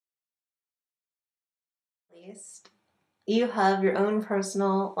Least you have your own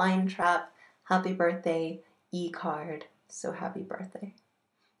personal line trap happy birthday e-card. So happy birthday.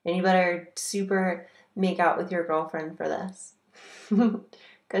 And you better super make out with your girlfriend for this.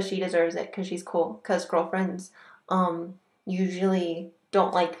 Because she deserves it, because she's cool. Because girlfriends usually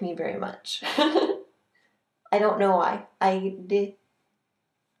don't like me very much. I don't know why. It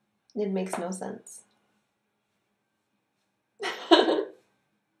makes no sense.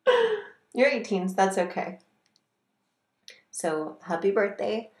 You're 18, so that's okay. So happy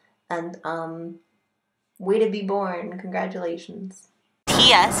birthday and way to be born. Congratulations.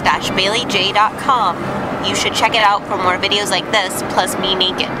 ts-baileyj.com. You should check it out for more videos like this, plus me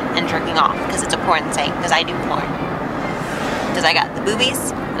naked and jerking off, because it's a porn site, because I do porn. Because I got the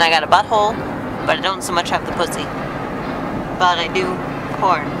boobies, and I got a butthole, but I don't so much have the pussy. But I do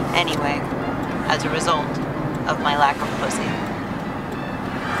porn anyway, as a result of my lack of pussy.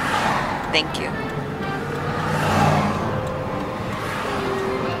 Thank you.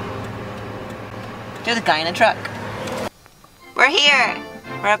 There's a guy in a truck. We're here!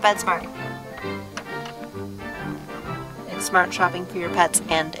 We're at PetSmart. It's smart shopping for your pets,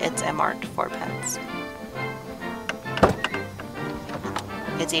 and it's a mart for pets.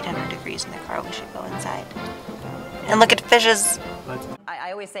 It's 800 degrees in the car. We should go inside. And look at fishes!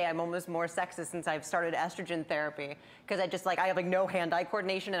 I always say I'm almost more sexist since I've started estrogen therapy, because I have like no hand-eye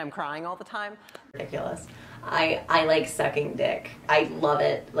coordination and I'm crying all the time. Ridiculous. I like sucking dick. I love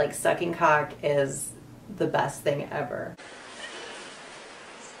it. Like, sucking cock is the best thing ever.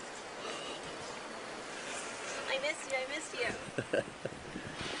 I missed you.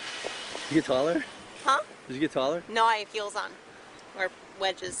 You get taller? Huh? Did you get taller? No, I have heels on. Or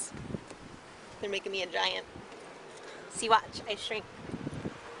wedges. They're making me a giant. See, watch, I shrink.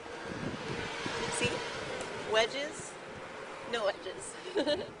 See? Wedges? No wedges.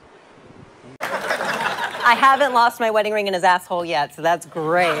 I haven't lost my wedding ring in his asshole yet, so that's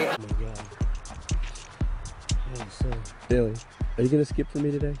great. Oh my god. Oh, so. Bailey, are you gonna skip for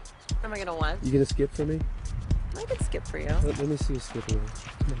me today? Am I gonna what? You gonna skip for me? I could skip for you. Let me see you skip away.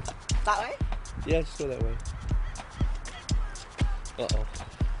 That way? Yeah, just go that way. Uh-oh.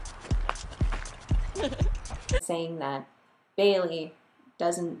 Saying that Bailey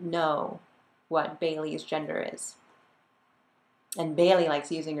doesn't know what Bailey's gender is. And Bailey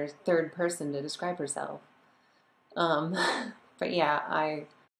likes using her third person to describe herself. But yeah,